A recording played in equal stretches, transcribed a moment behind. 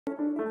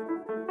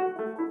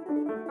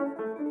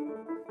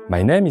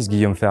My name is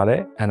Guillaume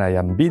Ferlet and I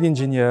am lead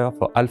engineer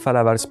for Alfa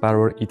Laval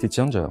Spiral heat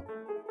exchanger.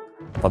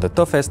 For the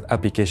toughest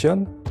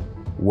application,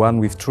 one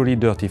with truly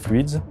dirty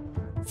fluids,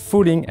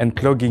 fouling and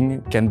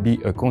clogging can be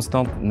a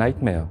constant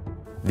nightmare.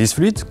 These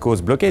fluids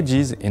cause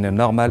blockages in a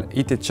normal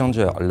heat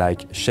exchanger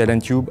like shell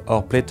and tube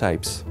or plate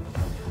types,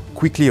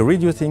 quickly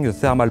reducing the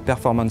thermal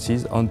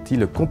performances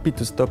until a complete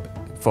stop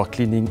for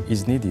cleaning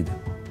is needed.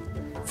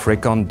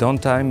 Frequent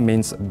downtime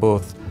means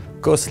both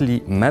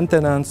costly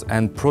maintenance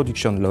and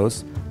production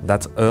loss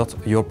that hurt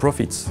your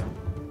profits.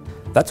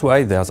 That's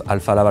why there's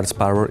Alfa Laval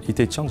Spiral heat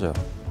exchanger.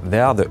 They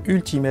are the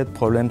ultimate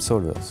problem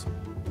solvers.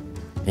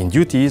 In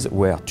duties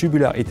where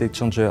tubular heat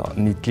exchanger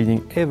need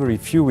cleaning every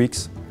few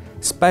weeks,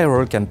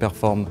 Spiral can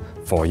perform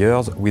for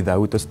years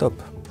without a stop.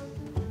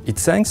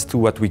 It's thanks to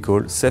what we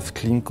call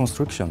self-clean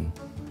construction.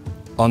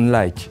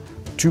 Unlike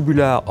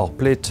tubular or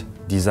plate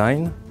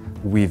design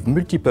with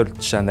multiple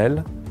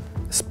channels,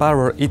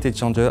 Spiral heat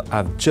exchanger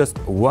have just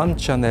one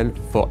channel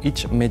for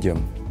each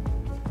medium.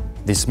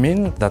 This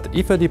means that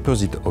if a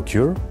deposit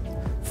occurs,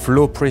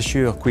 flow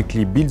pressure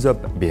quickly builds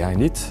up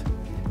behind it,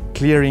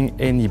 clearing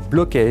any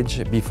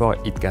blockage before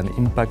it can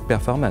impact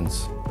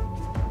performance.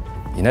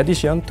 In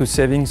addition to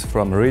savings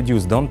from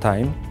reduced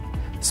downtime,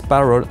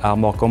 spirals are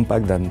more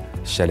compact than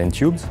shell and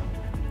tubes,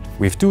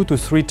 with 2 to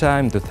 3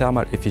 times the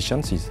thermal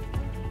efficiencies.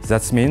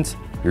 That means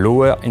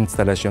lower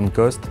installation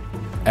cost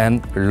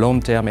and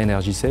long-term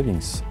energy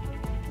savings.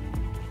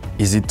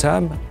 Is it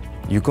time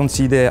you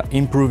consider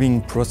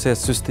improving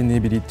process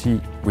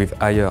sustainability with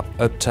higher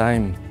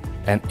uptime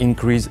and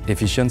increased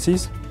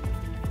efficiencies?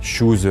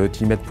 Choose the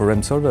ultimate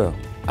problem solver,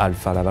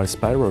 Alfa Laval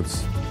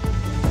Spirals.